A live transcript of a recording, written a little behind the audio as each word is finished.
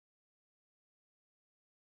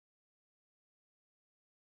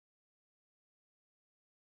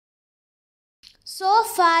So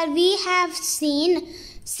far we have seen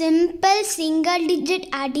simple single digit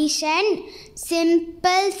addition,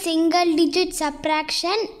 simple single digit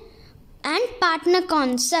subtraction and partner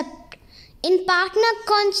concept. In partner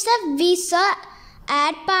concept we saw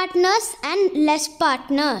add partners and less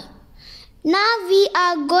partner. Now we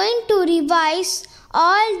are going to revise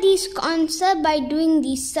all these concepts by doing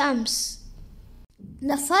these sums.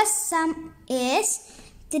 The first sum is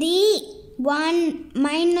 3, 1,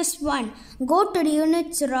 minus 1. Go to the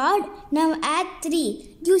units rod. Now add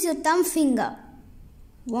 3. Use your thumb finger.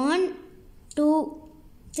 1, 2,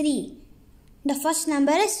 3. The first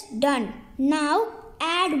number is done. Now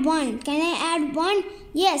add 1. Can I add 1?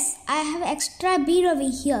 Yes, I have extra bead over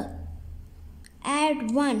here.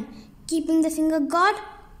 Add 1. Keeping the finger got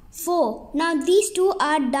 4. Now these two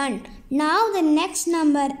are done. Now the next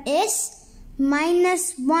number is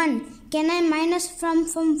minus 1. Can I minus from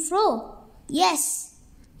 4? Yes.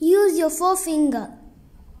 Use your forefinger.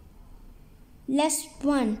 Less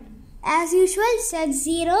 1. As usual, set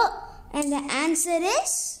 0 and the answer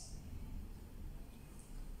is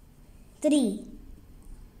 3.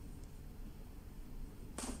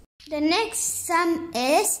 The next sum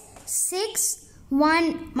is 6,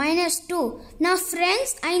 1, minus 2. Now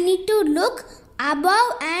friends, I need to look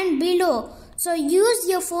above and below. So use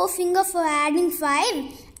your forefinger for adding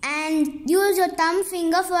 5 and use your thumb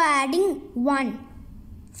finger for adding 1.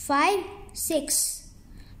 5, 6.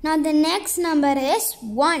 Now the next number is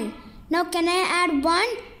 1. Now can I add 1?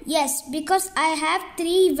 Yes, because I have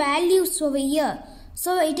 3 values over here.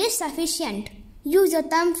 So it is sufficient. Use your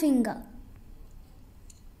thumb finger.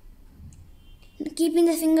 Keeping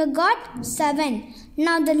the finger got 7.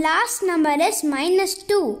 Now the last number is minus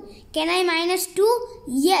 2. Can I minus 2?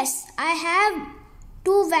 Yes, I have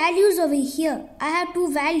 2 values over here. I have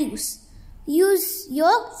 2 values. Use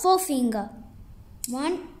your forefinger.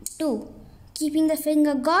 1, 2. Keeping the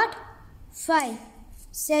finger got 5.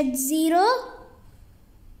 Set 0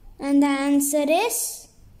 and the answer is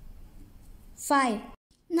 5.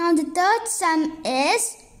 Now the third sum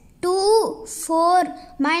is 2, 4,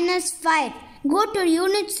 minus 5. Go to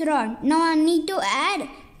units rod. Now I need to add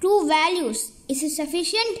 2 values. Is it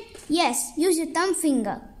sufficient? Yes. Use your thumb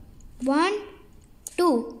finger. 1,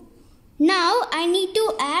 2. Now I need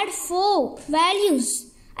to add 4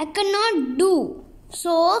 values. I cannot do.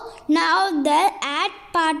 So now the add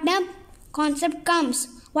partner concept comes.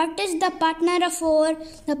 What is the partner of 4?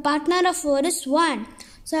 The partner of 4 is 1.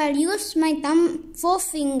 So I'll use my thumb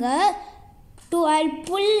forefinger to I'll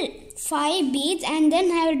pull 5 beads and then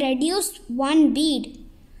I will reduce 1 bead.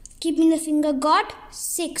 Keeping the finger got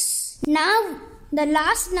 6. Now the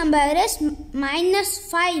last number is minus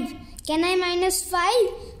 5. Can I minus 5?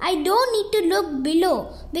 I don't need to look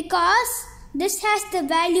below because this has the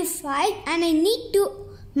value 5 and I need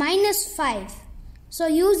to minus 5. So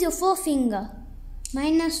use your forefinger.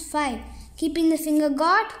 Minus 5. Keeping the finger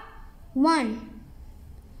got 1.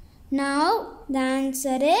 Now the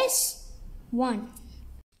answer is 1.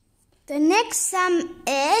 The next sum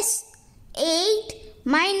is 8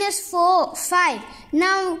 minus 4, 5.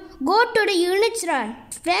 Now go to the units rod.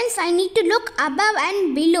 Friends, I need to look above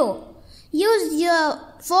and below. Use your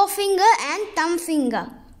forefinger and thumb finger.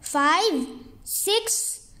 5,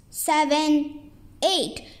 6, 7,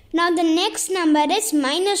 8. Now the next number is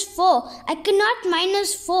minus 4. I cannot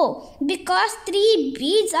minus 4 because 3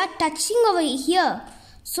 beads are touching over here.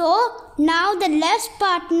 So now the less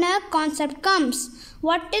partner concept comes.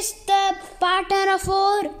 What is the partner of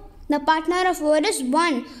 4? The partner of 4 is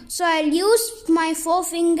 1. So I'll use my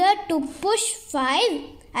forefinger to push 5.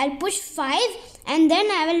 I'll push 5 and then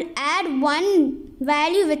I will add 1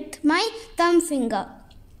 value with my thumb finger.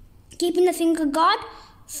 Keeping the finger got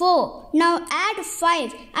 4. Now add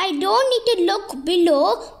 5. I don't need to look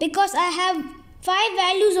below because I have 5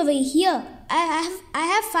 values over here. I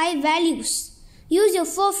have 5 values. Use your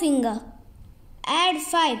forefinger. Add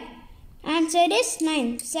 5. Answer is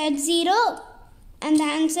 9. Set 0 and the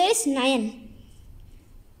answer is 9.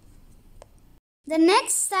 The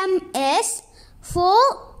next sum is 4,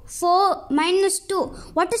 4 minus 2.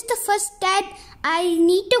 What is the first step? I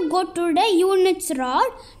need to go to the units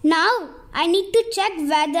rod. Now I need to check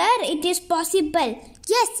whether it is possible.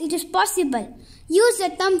 Yes, it is possible. Use your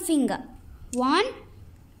thumb finger. 1,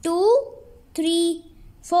 2, 3,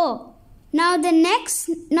 4. Now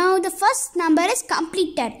the first number is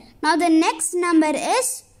completed. Now the next number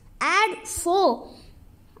is add 4.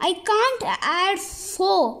 I can't add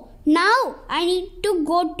 4. Now I need to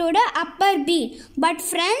go to the upper bead. But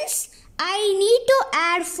friends, I need to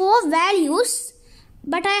add 4 values.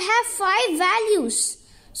 But I have 5 values.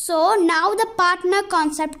 So now the partner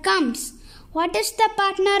concept comes. What is the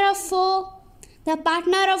partner of 4? The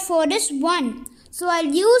partner of 4 is 1. So I'll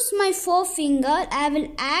use my forefinger. I will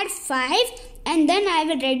add 5 and then I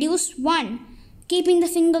will reduce 1. Keeping the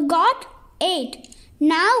finger got 8.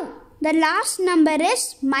 Now the last number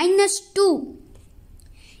is -2.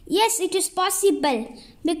 Yes, it is possible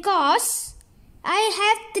because I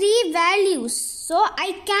have 3 values. So I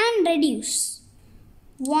can reduce.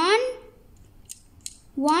 1,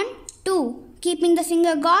 1, 2. Keeping the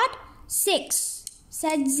finger got 6.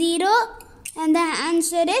 Set 0 and the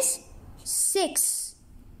answer is 6.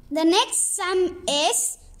 The next sum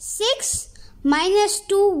is 6 minus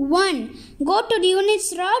 2, 1. Go to the units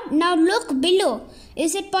rod. Now look below.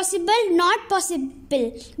 Is it possible? Not possible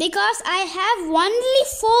because I have only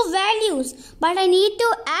 4 values but I need to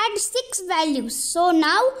add 6 values. So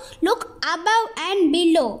now look above and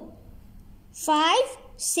below. 5,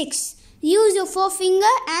 6. Use your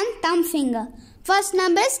forefinger and thumb finger. First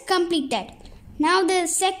number is completed. Now the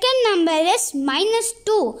second number is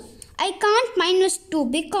 -2. I can't minus 2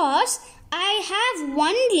 because I have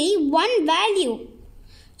only 1 value.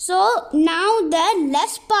 So now the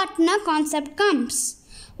less partner concept comes.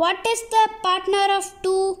 What is the partner of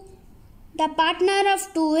 2? The partner of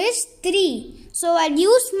 2 is 3. So I'll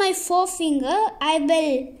use my forefinger. I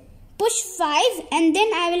will push 5 and then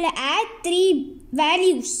I will add 3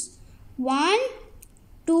 values. 1,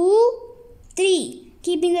 2, 3.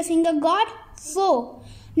 Keeping the finger got 4.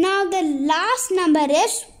 Now the last number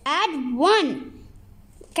is add 1.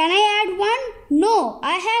 Can I add 1? No,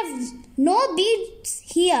 I have no beads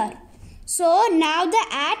here. So now the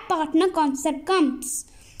add partner concept comes.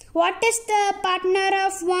 What is the partner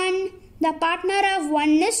of 1? The partner of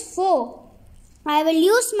 1 is 4. I will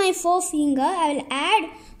use my forefinger. I will add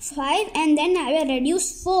 5 and then I will reduce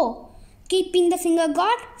 4. Keeping the finger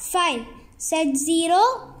got 5. Set 0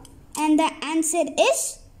 and the answer is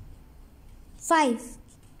 5.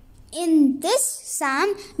 In this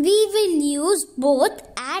sum, we will use both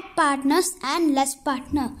add partners and less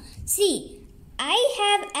partner. See, I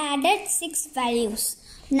have added 6 values.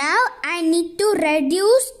 Now I need to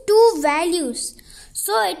reduce 2 values.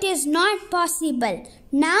 So it is not possible.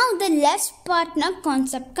 Now the less partner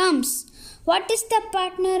concept comes. What is the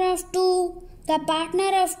partner of 2? The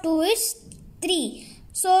partner of 2 is 3.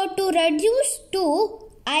 So to reduce 2,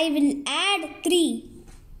 I will add 3.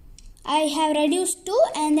 I have reduced 2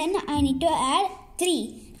 and then I need to add 3.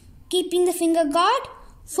 Keeping the finger got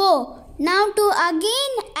 4. Now to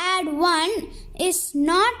again add 1 is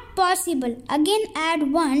not possible. Again add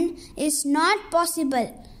 1 is not possible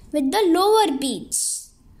with the lower beads.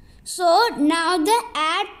 So now the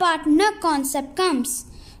add partner concept comes.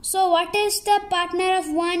 So what is the partner of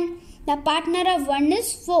 1? The partner of 1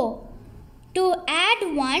 is 4. To add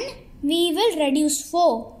 1, we will reduce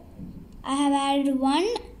 4. I have added 1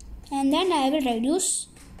 and then I will reduce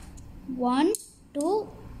 1, 2,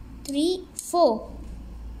 3, 4.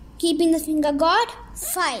 Keeping the finger got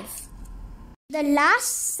 5. The last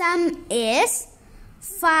sum is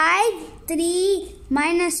 5, 3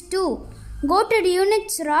 minus 2. Go to the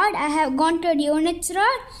units rod. I have gone to the units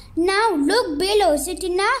rod. Now look below. Is it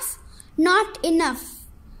enough? Not enough.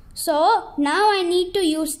 So now I need to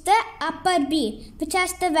use the upper bead which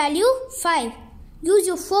has the value 5. Use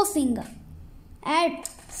your forefinger. Add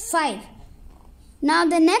 5. Now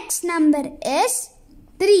the next number is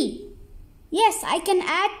 3. Yes, I can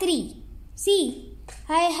add 3. See,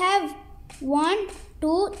 I have 1,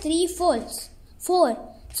 2, 3 folds. 4.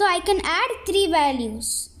 So I can add 3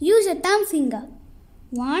 values. Use a thumb finger.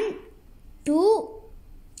 1, 2,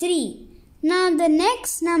 3. Now the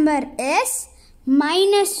next number is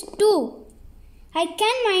 -2. I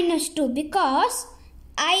can minus 2 because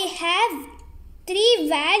I have 3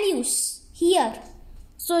 values here.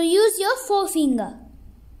 So use your forefinger.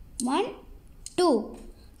 1, 2.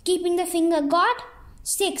 Keeping the finger got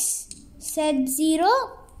 6. Set 0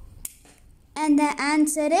 and the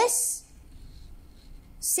answer is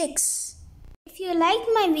 6. If you like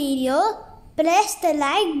my video, press the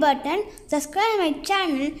like button, subscribe my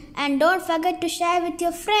channel and don't forget to share with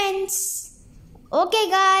your friends. Okay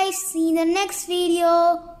guys, see you in the next video.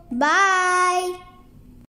 Bye.